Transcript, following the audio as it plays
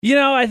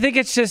I think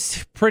it's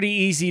just pretty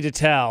easy to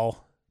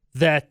tell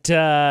that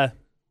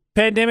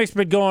pandemic's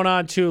been going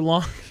on too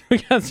long. We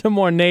got some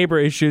more neighbor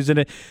issues, and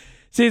it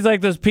seems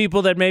like those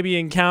people that maybe you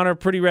encounter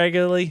pretty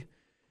regularly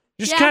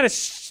just kind of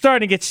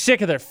starting to get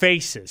sick of their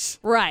faces.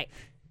 Right.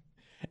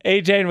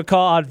 AJ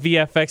McCall on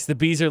VFX, the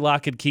Beezer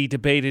Lock and Key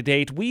debate to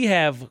date. We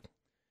have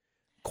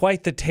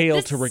quite the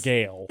tale to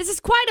regale. This is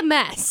quite a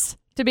mess,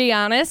 to be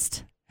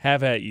honest.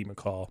 Have at you,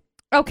 McCall.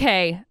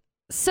 Okay,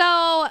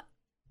 so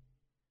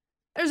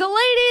there's a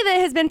lady that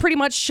has been pretty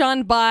much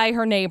shunned by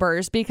her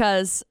neighbors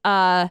because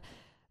about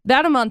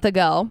a month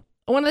ago,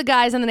 one of the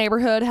guys in the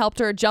neighborhood helped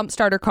her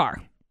jumpstart her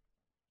car.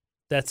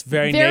 That's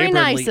very neighborly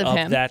nice of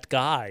him. That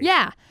guy.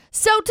 Yeah.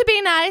 So to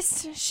be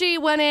nice, she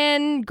went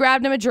in,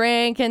 grabbed him a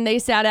drink, and they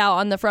sat out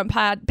on the front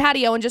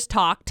patio and just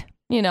talked.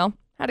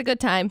 Had a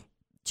good time,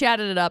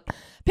 chatted it up.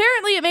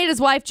 Apparently, it made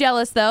his wife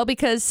jealous, though,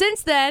 because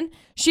since then,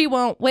 she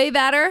won't wave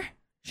at her.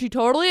 She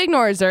totally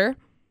ignores her.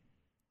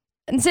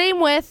 And same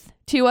with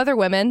 2 other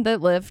women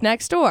that live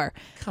next door.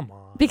 Come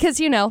on.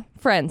 Because,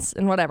 friends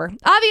and whatever.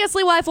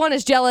 Obviously, wife 1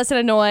 is jealous and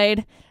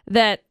annoyed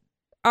that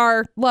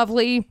our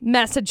lovely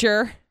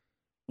messenger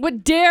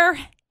would dare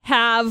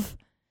have...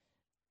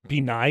 Be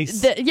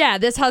nice.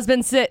 This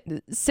husband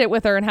sit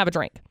with her and have a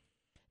drink.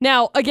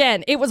 Now,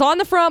 again, it was on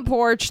the front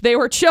porch. They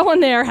were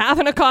chilling there,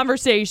 having a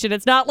conversation.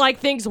 It's not like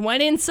things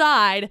went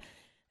inside.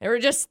 They were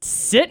just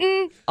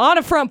sitting on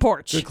a front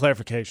porch. Good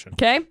clarification.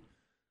 Okay?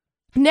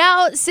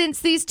 Now, since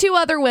these 2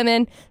 other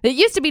women that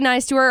used to be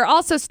nice to her are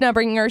also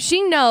snubbing her,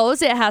 she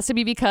knows it has to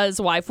be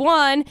because wife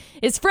 1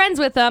 is friends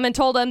with them and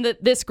told them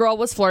that this girl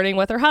was flirting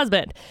with her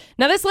husband.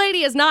 Now, this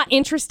lady is not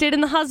interested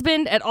in the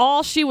husband at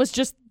all. She was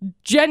just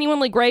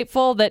genuinely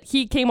grateful that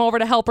he came over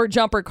to help her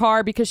jump her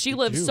car because she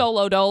lives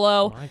solo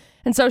dolo.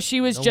 And so she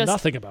was just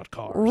nothing about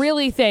cars.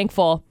 Really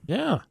thankful.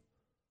 Yeah.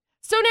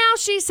 So now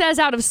she says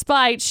out of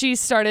spite, she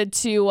decided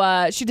she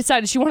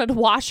wanted to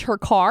wash her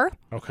car.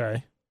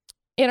 Okay.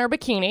 In her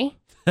bikini.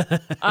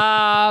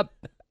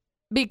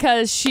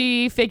 Because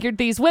she figured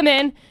these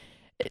women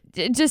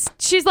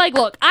she's like,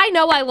 look, I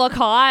know I look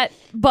hot,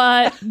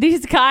 but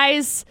these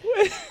guys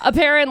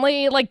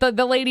apparently, like the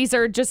ladies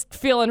are just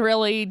feeling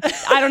really,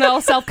 I don't know,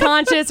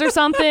 self-conscious or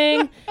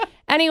something.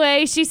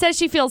 Anyway, she says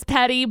she feels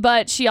petty,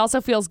 but she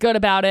also feels good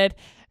about it.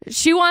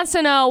 She wants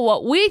to know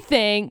what we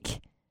think.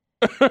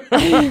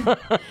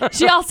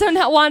 She also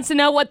wants to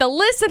know what the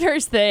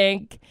listeners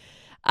think.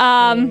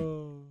 I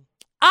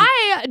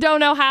don't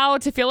know how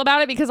to feel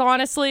about it because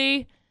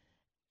honestly,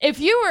 if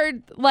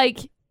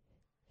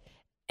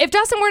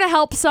Dustin were to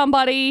help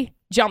somebody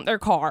jump their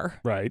car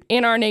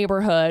in our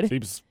neighborhood,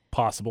 seems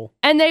possible,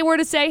 and they were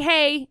to say,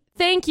 hey,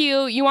 thank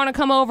you, you want to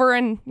come over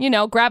and,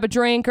 grab a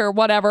drink or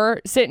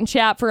whatever, sit and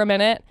chat for a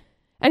minute,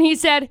 and he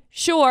said,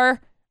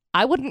 sure,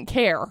 I wouldn't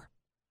care.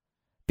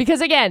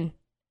 Because again,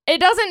 it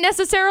doesn't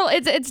necessarily,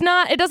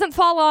 it doesn't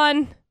fall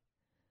on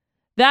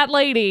that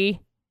lady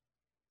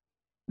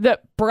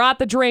that brought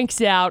the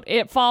drinks out.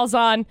 It falls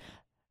on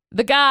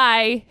the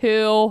guy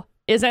who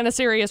is in a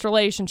serious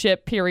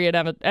relationship, period,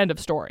 end of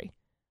story.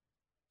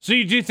 So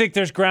you do think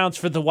there's grounds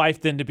for the wife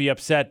then to be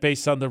upset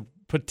based on the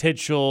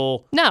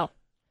potential... No.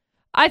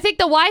 I think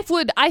the wife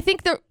would...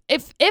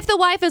 if the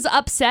wife is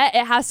upset,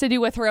 it has to do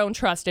with her own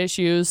trust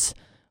issues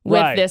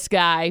with this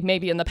guy,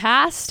 maybe in the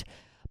past.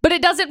 But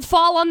it doesn't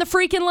fall on the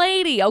freaking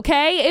lady,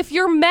 okay? If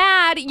you're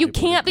mad, you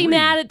can't be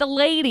mad at the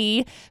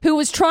lady who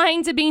was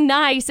trying to be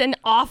nice and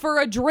offer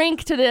a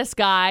drink to this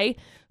guy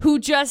who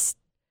just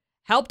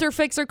helped her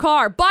fix her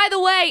car. By the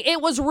way,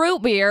 it was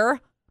root beer.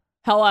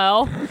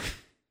 Hello.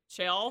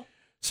 Chill.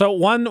 So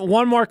one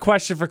more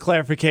question for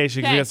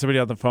clarification, because we got somebody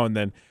on the phone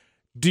then.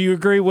 Do you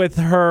agree with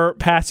her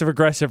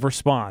passive-aggressive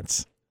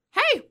response?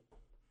 Hey,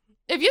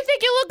 if you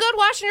think you look good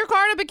washing your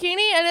car in a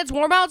bikini and it's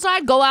warm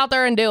outside, go out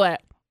there and do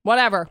it.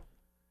 Whatever.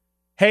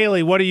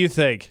 Haley, what do you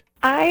think?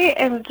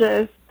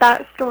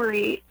 That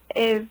story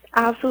is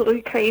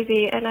absolutely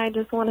crazy, and I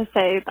just want to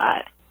say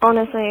that,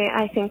 honestly,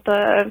 I think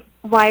the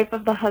wife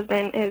of the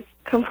husband is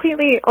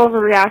completely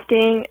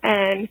overreacting,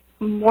 and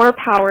more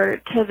power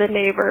to the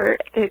neighbor.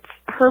 It's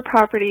her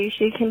property.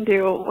 She can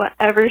do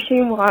whatever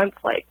she wants.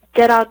 Like,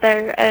 get out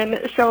there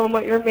and show them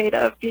what you're made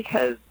of,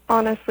 because,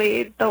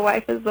 honestly, the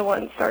wife is the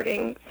one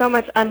starting so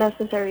much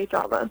unnecessary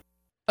drama.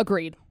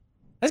 Agreed.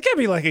 That's got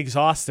to be,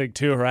 exhausting,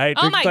 too, right?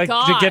 Oh, my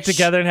gosh. To get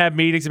together and have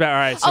meetings about, all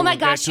right, so my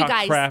gosh, talk you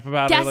guys. crap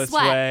about Guess her this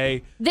what?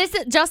 way. This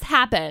just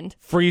happened.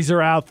 Freeze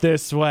her out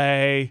this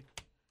way.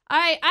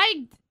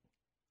 I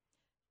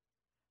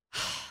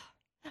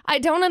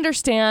don't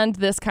understand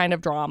this kind of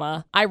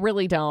drama. I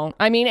really don't.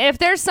 I mean, if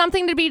there's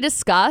something to be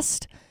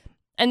discussed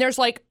and there's,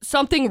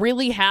 something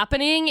really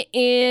happening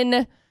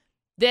in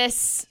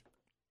this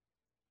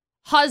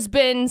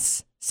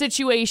husband's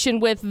situation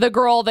with the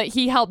girl that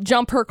he helped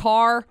jump her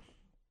car,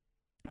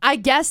 I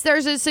guess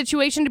there's a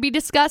situation to be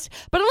discussed,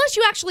 but unless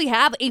you actually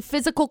have a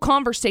physical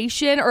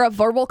conversation or a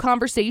verbal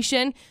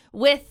conversation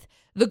with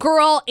the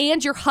girl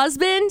and your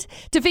husband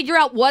to figure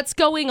out what's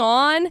going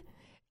on,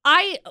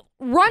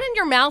 running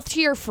your mouth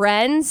to your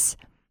friends,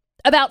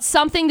 about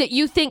something that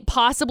you think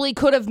possibly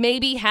could have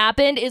maybe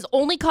happened is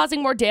only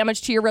causing more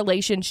damage to your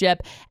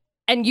relationship,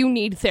 and you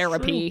need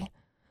therapy. True.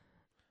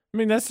 I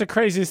mean, that's the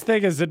craziest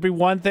thing is it'd be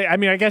one thing. I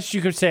mean, I guess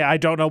you could say, I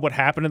don't know what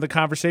happened in the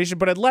conversation,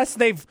 but unless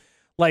they've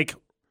like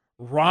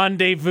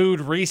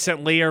rendezvoused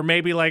recently, or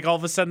maybe like all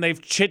of a sudden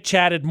they've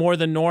chit-chatted more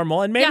than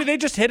normal, and maybe they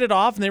just hit it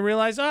off and they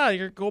realize,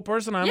 you're a cool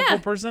person, I'm a cool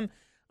person.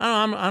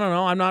 I don't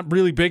know. I'm not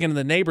really big into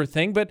the neighbor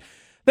thing, but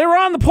they were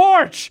on the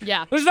porch.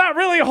 Yeah. There's not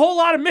really a whole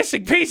lot of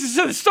missing pieces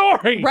to the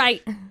story.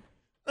 Right.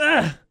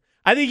 I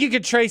think you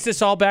could trace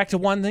this all back to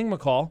one thing,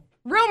 McCall.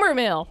 Rumor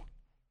mill.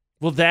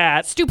 Well,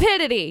 that.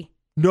 Stupidity.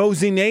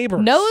 Nosy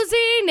neighbors.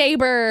 Nosy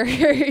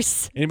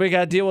neighbors. Anybody got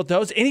to deal with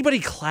those? Anybody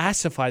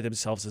classify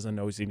themselves as a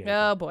nosy neighbor?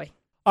 Oh, boy.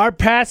 Our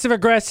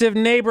passive-aggressive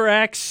neighbor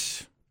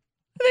X,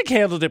 I think,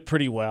 handled it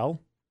pretty well.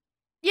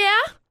 Yeah.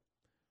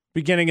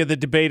 Beginning of the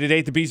debate at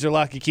 8, the Bees Are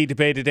Lock and Key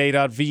debate at 8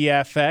 on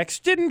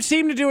VFX. Didn't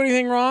seem to do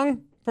anything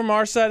wrong from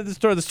our side of the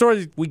story. The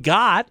story we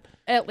got.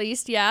 At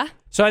least, yeah.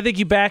 So I think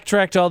you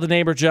backtracked all the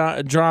neighbor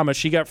drama.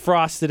 She got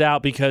frosted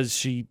out because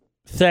she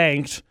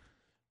thanked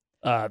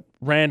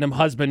random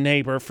husband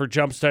neighbor for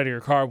jump starting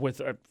her car with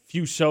a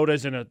few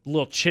sodas and a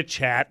little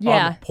chit-chat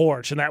on the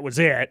porch, and that was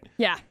it.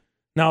 Yeah.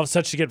 Now, all of a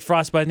sudden, she get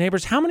frosted by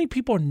neighbors. How many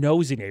people are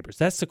nosy neighbors?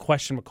 That's the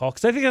question, McCall,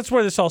 because I think that's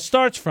where this all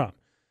starts from.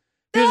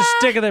 They're just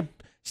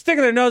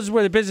sticking their noses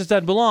where the business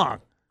doesn't belong.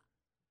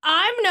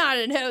 I'm not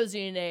a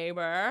nosy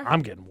neighbor.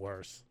 I'm getting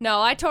worse.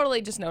 No, I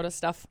totally just noticed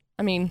stuff.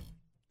 I mean,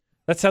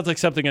 that sounds like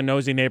something a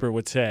nosy neighbor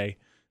would say.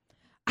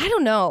 I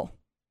don't know.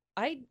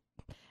 I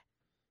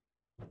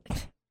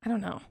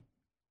don't know.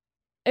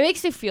 It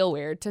makes me feel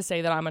weird to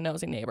say that I'm a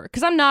nosy neighbor,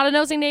 because I'm not a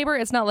nosy neighbor.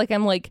 It's not like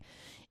I'm like,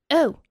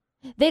 oh,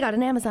 they got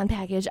an Amazon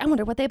package. I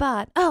wonder what they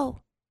bought. Oh,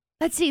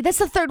 let's see. That's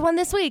the third one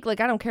this week. Like,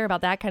 I don't care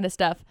about that kind of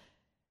stuff.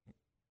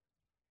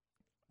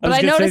 But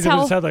I notice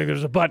how it sounds like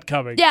there's a butt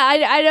coming. Yeah,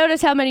 I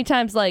notice how many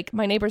times like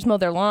my neighbors mow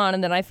their lawn,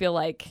 and then I feel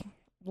like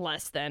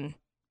less than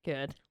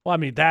good. Well, I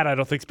mean that I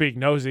don't think's being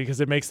nosy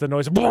because it makes the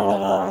noise. It's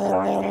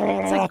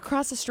like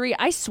across the street.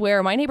 I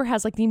swear, my neighbor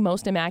has like the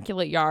most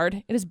immaculate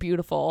yard. It is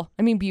beautiful.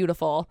 I mean,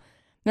 beautiful.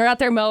 They're out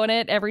there mowing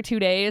it every 2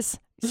 days.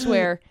 I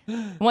swear,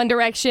 one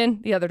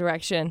direction, the other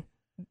direction.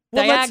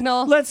 Well,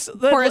 diagonal,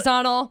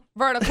 horizontal,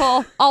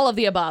 vertical, all of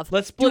the above.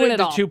 Let's split it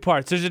into two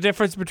parts. There's a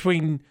difference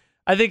between,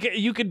 I think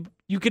you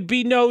could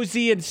be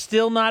nosy and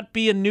still not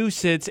be a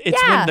nuisance.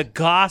 It's when the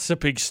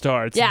gossiping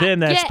starts. Yeah. Then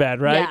that's bad,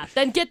 right? Yeah,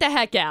 then get the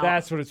heck out.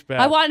 That's what it's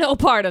bad. I want no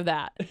part of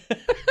that.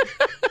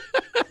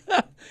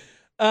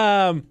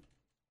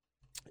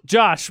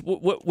 Josh,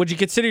 would you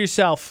consider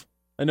yourself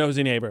a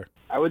nosy neighbor?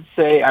 I would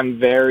say I'm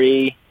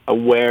very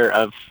aware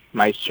of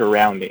my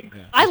surroundings.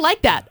 Yeah. I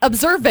like that.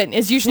 Observant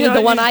is usually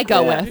the one I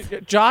go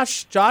with.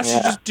 Josh is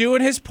just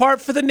doing his part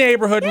for the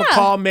neighborhood,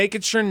 McCall,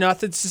 making sure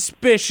nothing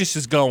suspicious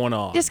is going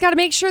on. Just got to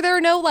make sure there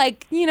are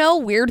no,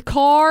 weird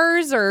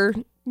cars or,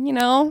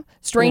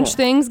 strange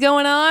things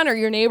going on, or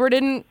your neighbor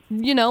didn't,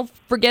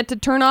 forget to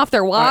turn off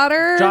their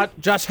water.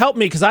 Josh, help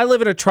me, because I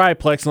live in a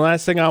triplex, and the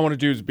last thing I want to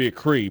do is be a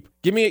creep.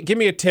 Give me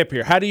a tip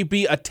here. How do you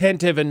be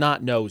attentive and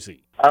not nosy?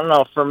 I don't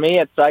know. For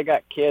me, I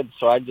got kids,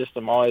 so I just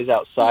am always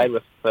outside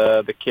with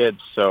the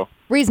kids. So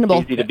reasonable.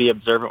 It's easy to be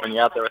observant when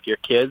you're out there with your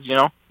kids,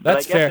 That's but I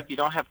guess fair. If you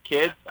don't have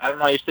kids, I don't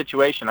know your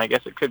situation. I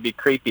guess it could be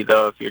creepy,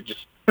 though, if you're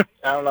just,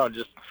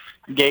 just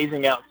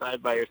gazing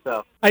outside by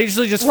yourself. I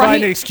usually just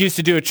find an excuse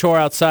to do a chore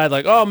outside,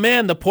 like, oh,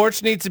 man, the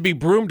porch needs to be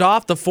broomed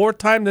off the 4th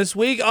time this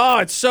week. Oh,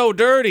 it's so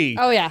dirty.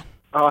 Oh, yeah.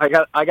 Oh, I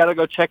got to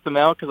go check the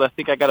mail because I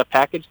think I got a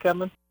package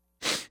coming.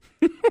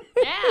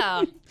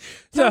 Yeah,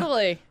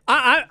 totally. So,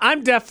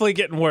 I'm definitely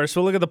getting worse.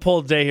 We'll look at the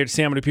poll today here to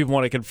see how many people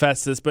want to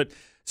confess this. But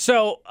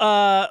so,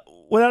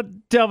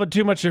 without delving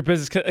too much into your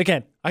business,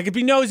 again, I could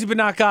be nosy but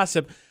not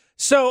gossip.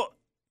 So,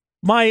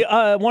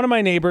 my one of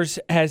my neighbors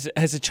has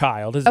a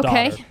child, his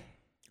daughter,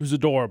 who's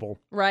adorable,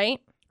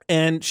 right?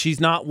 And she's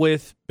not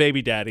with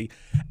baby daddy.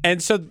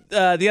 And so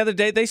the other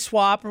day they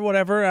swap or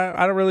whatever.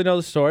 I don't really know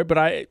the story,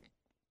 but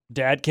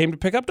Dad came to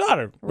pick up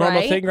daughter.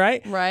 Normal thing,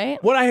 right? Right.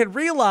 What I had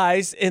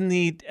realized in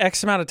the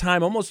X amount of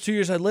time, almost 2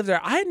 years I lived there,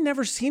 I had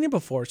never seen him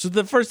before. So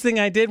the first thing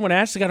I did when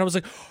Ashley got him, I was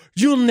like,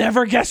 you'll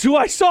never guess who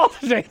I saw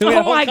today.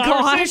 Oh, my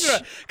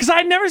gosh. Because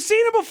I'd never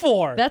seen him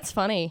before. That's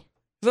funny.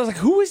 So I was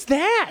like, who is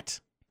that?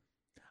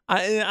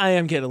 I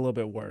am getting a little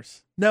bit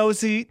worse.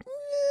 Nosy,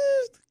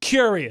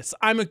 curious.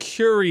 I'm a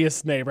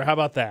curious neighbor. How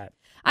about that?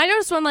 I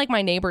noticed when,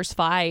 my neighbors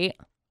fight.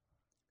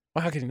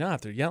 Well, how can you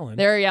not? They're yelling.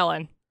 They're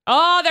yelling.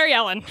 Oh, they're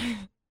yelling.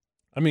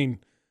 I mean,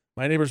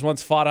 my neighbors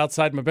once fought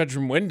outside my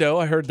bedroom window.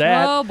 I heard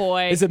that. Oh,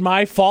 boy. Is it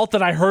my fault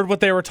that I heard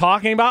what they were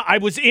talking about? I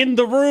was in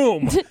the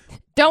room.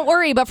 Don't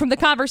worry, but from the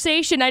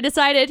conversation, I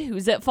decided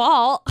who's at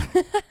fault.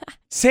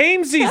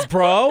 Samesies,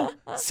 bro.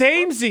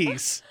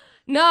 Samesies.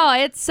 No,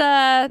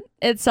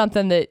 it's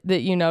something that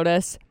you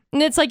notice.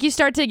 And it's like you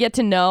start to get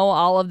to know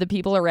all of the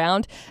people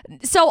around.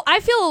 So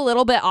I feel a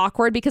little bit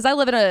awkward because I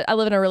live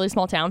in a really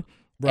small town.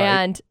 Right.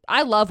 And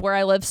I love where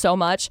I live so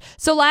much.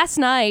 So last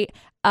night,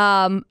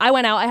 I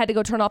went out. I had to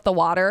go turn off the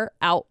water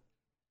out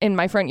in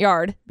my front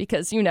yard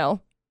because,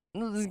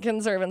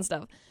 conserving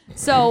stuff.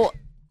 So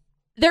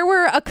there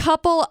were a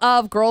couple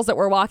of girls that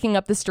were walking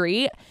up the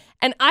street,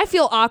 and I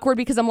feel awkward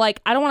because I'm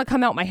like, I don't want to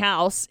come out my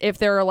house if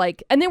they're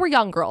like, and they were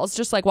young girls,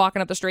 just like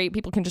walking up the street.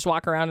 People can just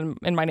walk around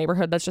in my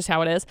neighborhood. That's just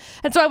how it is.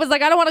 And so I was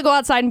like, I don't want to go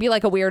outside and be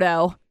like a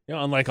weirdo. You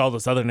know, unlike all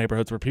those other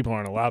neighborhoods where people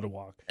aren't allowed to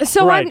walk.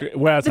 So right.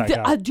 Well, that's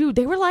not count. Dude,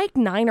 they were like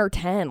 9 or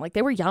 10. Like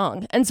they were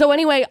young. And so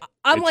anyway,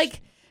 I'm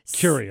like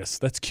curious.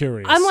 That's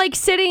curious. I'm like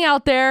sitting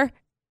out there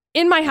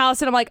in my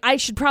house, and I'm like, I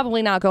should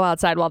probably not go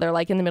outside while they're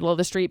like in the middle of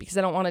the street because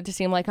I don't want it to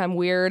seem like I'm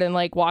weird and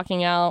like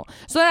walking out.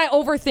 So then I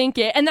overthink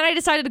it, and then I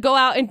decided to go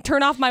out and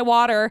turn off my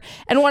water,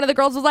 and one of the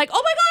girls was like,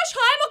 oh my gosh,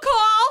 hi,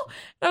 McCall.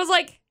 And I was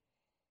like,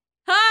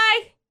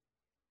 hi.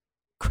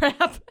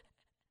 Crap.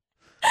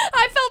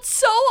 I felt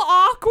so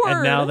awkward.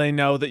 And now they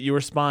know that you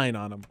were spying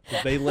on them.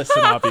 They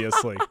listen,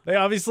 obviously. They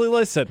obviously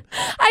listen.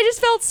 I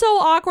just felt so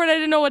awkward. I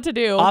didn't know what to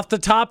do. Off the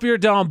top of your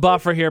dome,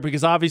 buffer here,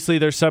 because obviously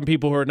there's some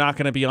people who are not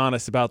going to be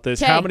honest about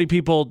this. Okay. How many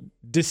people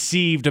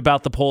deceived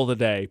about the poll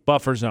today?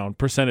 Buffer zone,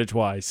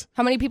 percentage-wise.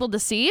 How many people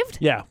deceived?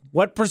 Yeah.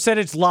 What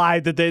percentage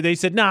lied that they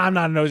said, nah, I'm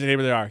not a nosy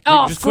neighbor? They are.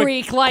 Oh, Just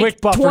freak. quick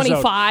buffer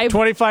 25.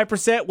 zone.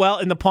 25%. Well,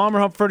 in the Palmer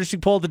Home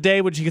Furnishing poll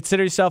today, would you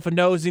consider yourself a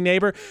nosy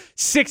neighbor?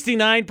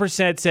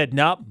 69% said,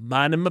 nope,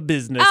 minding my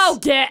business. Oh,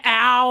 get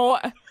out.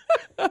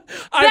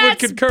 I would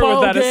concur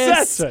bogus. with that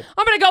assessment.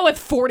 I'm going to go with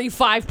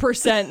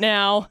 45%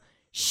 now.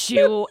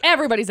 Shoot.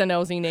 Everybody's a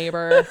nosy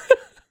neighbor.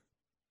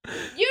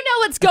 You know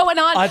what's going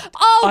on.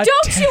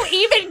 Don't you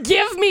even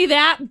give me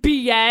that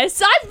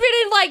BS. I've been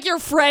in like your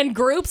friend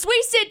groups.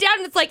 We sit down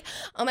and it's like,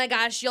 oh my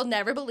gosh, you'll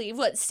never believe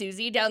what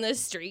Susie down the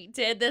street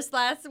did this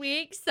last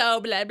week. So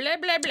blah, blah,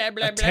 blah, blah,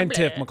 blah,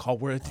 attentive, blah. McCall.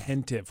 We're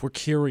attentive. We're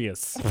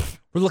curious.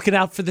 We're looking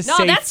out for the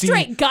safety. No, that's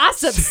straight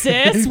gossip,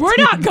 sis. We're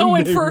not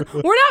going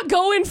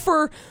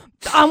for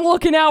I'm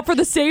looking out for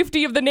the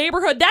safety of the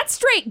neighborhood. That's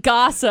straight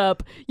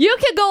gossip. You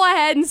can go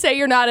ahead and say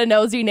you're not a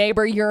nosy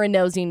neighbor. You're a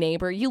nosy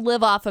neighbor. You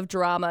live off of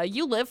drama.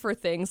 You live for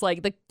things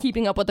like the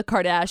keeping up with the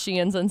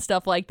Kardashians and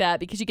stuff like that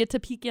because you get to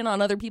peek in on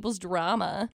other people's drama.